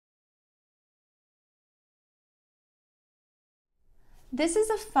This is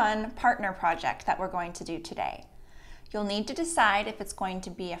a fun partner project that we're going to do today. You'll need to decide if it's going to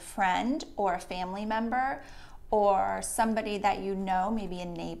be a friend or a family member or somebody that you know, maybe a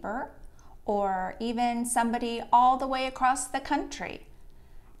neighbor, or even somebody all the way across the country.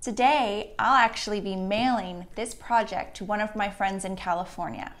 Today, I'll actually be mailing this project to one of my friends in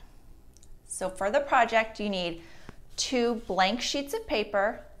California. So for the project, you need 2 blank sheets of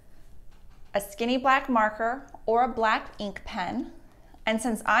paper, a skinny black marker or a black ink pen, and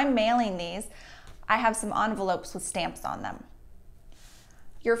since I'm mailing these, I have some envelopes with stamps on them.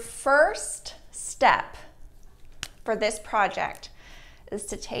 Your first step for this project is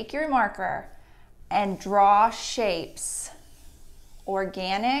to take your marker and draw shapes,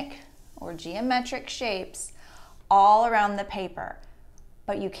 organic or geometric shapes, all around the paper,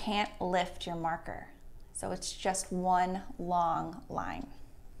 but you can't lift your marker. So it's just one long line.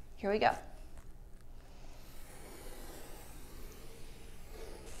 Here we go.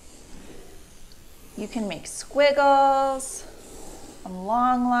 You can make squiggles on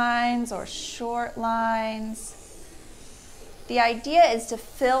long lines or short lines. The idea is to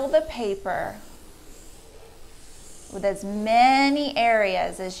fill the paper with as many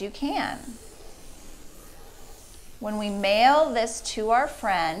areas as you can. When we mail this to our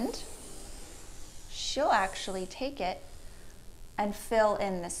friend, she'll actually take it and fill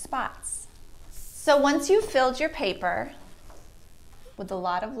in the spots. So once you've filled your paper with a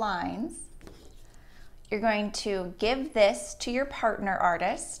lot of lines, you're going to give this to your partner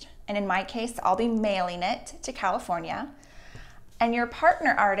artist, and in my case, I'll be mailing it to California. And your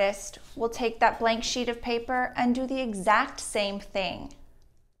partner artist will take that blank sheet of paper and do the exact same thing.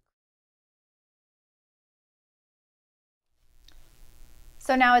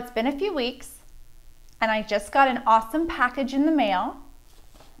 So now it's been a few weeks, and I just got an awesome package in the mail.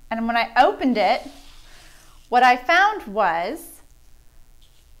 And when I opened it, what I found was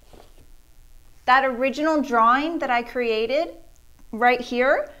that original drawing that I created right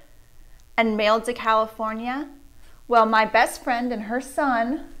here and mailed to California. Well, my best friend and her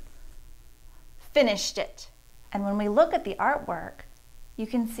son finished it. And when we look at the artwork, you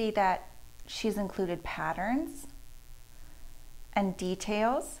can see that she's included patterns and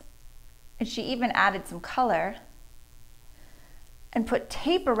details, and she even added some color and put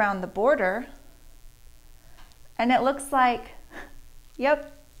tape around the border. And it looks like,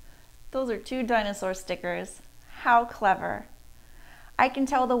 yep, those are 2 dinosaur stickers. How clever. I can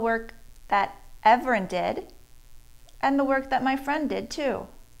tell the work that Everin did and the work that my friend did too.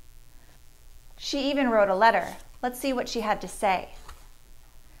 She even wrote a letter. Let's see what she had to say.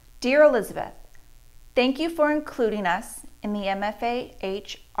 Dear Elizabeth, thank you for including us in the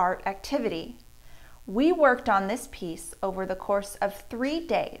MFAH art activity. We worked on this piece over the course of 3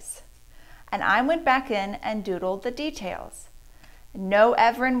 days, and I went back in and doodled the details. No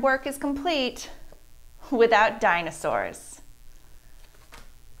Everin work is complete without dinosaurs.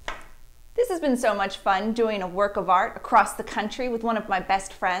 This has been so much fun doing a work of art across the country with one of my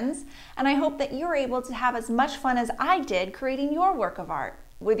best friends, and I hope that you're able to have as much fun as I did creating your work of art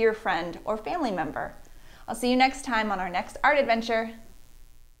with your friend or family member. I'll see you next time on our next art adventure.